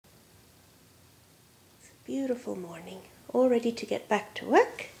Beautiful morning, all ready to get back to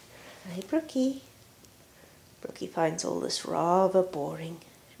work. Hi, Brookie. Brookie finds all this rather boring.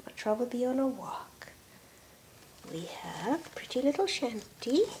 She'd much rather be on a walk. We have pretty little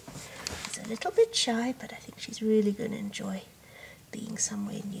Shanty. She's a little bit shy, but I think she's really going to enjoy being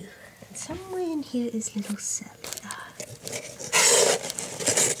somewhere new. And somewhere in here is little Sally.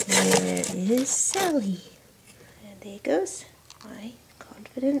 There is Sally. And there goes my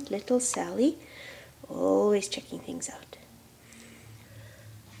confident little Sally, always checking things out.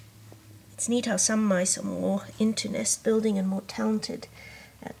 It's neat how some mice are more into nest building and more talented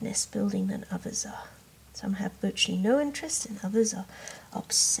at nest building than others are. Some have virtually no interest and others are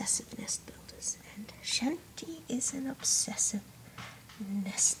obsessive nest builders. And Shanty is an obsessive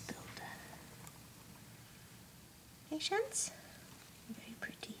nest builder. Hey, Shants? Very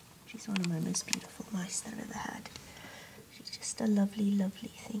pretty. She's one of my most beautiful mice that I've ever had. She's just a lovely,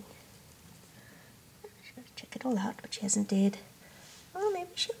 lovely thing. She's got to check it all out, but she hasn't dared. Well, maybe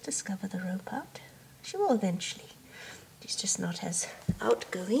she'll discover the rope out. She will eventually. She's just not as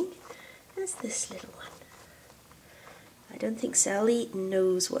outgoing as this little one. I don't think Sally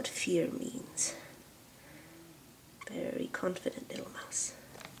knows what fear means. Very confident little mouse.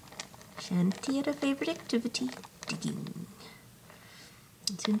 Shanty had a favorite activity, digging.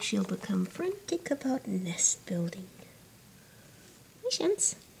 And soon she'll become frantic about nest building. Hey,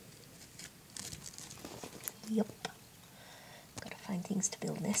 Shants. Yup. Gotta find things to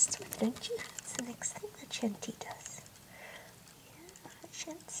build nests with, don't you? That's the next thing that Shanty does. Yeah, hi,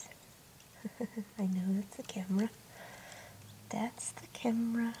 Shants. I know, that's the camera. That's the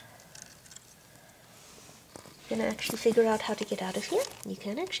camera. You're gonna actually figure out how to get out of here? You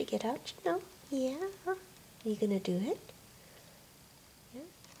can actually get out, you know. Yeah. Are you gonna do it? Yeah,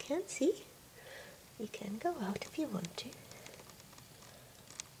 you can see. You can go out if you want to.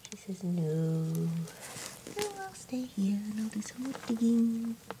 She says no. No, I'll stay here and I'll do some more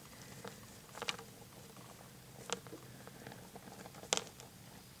digging.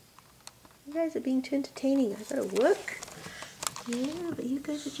 You guys are being too entertaining. I gotta work. Yeah, but you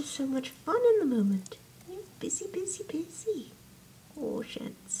guys are just so much fun in the moment. You're busy, busy, busy. Oh,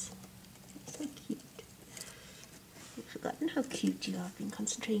 Shants. So cute. You've forgotten how cute you are. I've been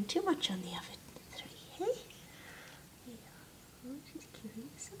concentrating too much on the oven. 3, hey? Yeah. Oh, she's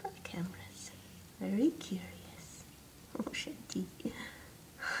curious about cameras. Very curious. Oh, Shanty.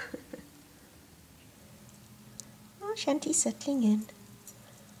 Oh, Shanty's settling in.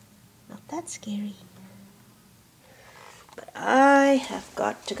 Not that scary. But I have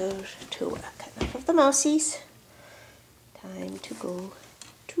got to go to work. Enough of the mousies. Time to go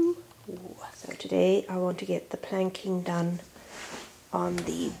to work. So today I want to get the planking done on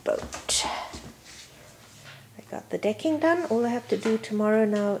the boat. I got the decking done. All I have to do tomorrow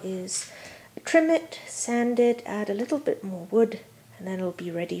now is trim it, sand it, add a little bit more wood, and then it'll be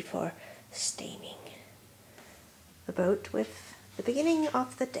ready for staining the boat with the beginning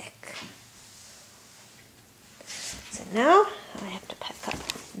of the deck. So now I have to pack up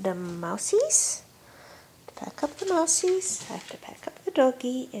the mousies. To pack up the mousies, I have to pack up the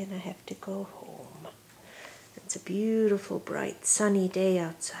doggy, and I have to go home. It's a beautiful, bright, sunny day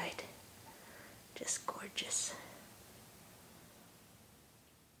outside. Just gorgeous.